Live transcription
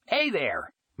Hey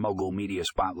there, Mogul Media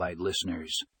Spotlight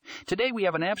listeners. Today we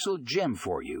have an absolute gem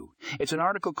for you. It's an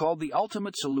article called The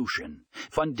Ultimate Solution,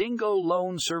 Fundingo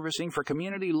Loan Servicing for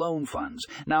Community Loan Funds.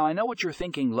 Now, I know what you're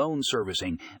thinking, loan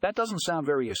servicing. That doesn't sound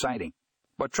very exciting.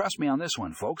 But trust me on this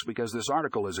one, folks, because this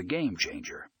article is a game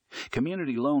changer.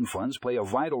 Community loan funds play a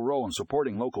vital role in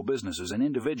supporting local businesses and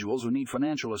individuals who need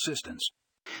financial assistance.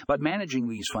 But managing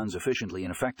these funds efficiently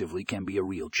and effectively can be a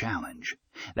real challenge.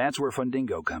 That's where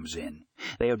Fundingo comes in.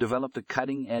 They have developed a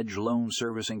cutting-edge loan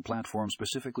servicing platform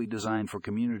specifically designed for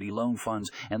community loan funds,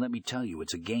 and let me tell you,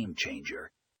 it's a game changer.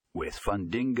 With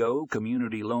Fundingo,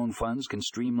 community loan funds can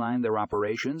streamline their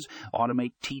operations,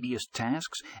 automate tedious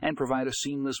tasks, and provide a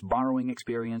seamless borrowing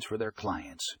experience for their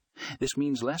clients. This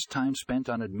means less time spent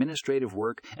on administrative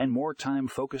work and more time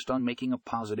focused on making a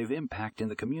positive impact in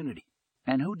the community.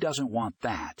 And who doesn't want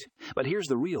that? But here's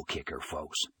the real kicker,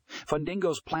 folks.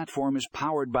 Fundingo's platform is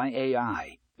powered by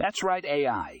AI. That's right,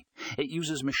 AI. It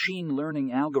uses machine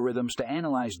learning algorithms to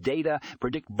analyze data,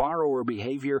 predict borrower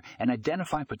behavior, and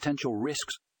identify potential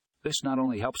risks. This not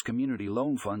only helps community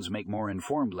loan funds make more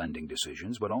informed lending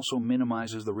decisions, but also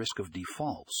minimizes the risk of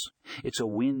defaults. It's a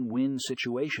win-win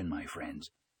situation, my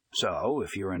friends. So,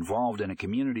 if you're involved in a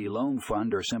community loan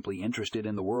fund or simply interested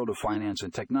in the world of finance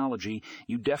and technology,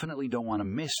 you definitely don't want to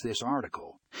miss this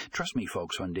article. Trust me,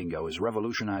 folks, Fundingo is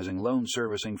revolutionizing loan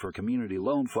servicing for community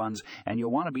loan funds, and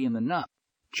you'll want to be in the know.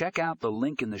 Check out the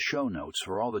link in the show notes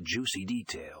for all the juicy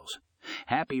details.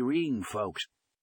 Happy reading, folks.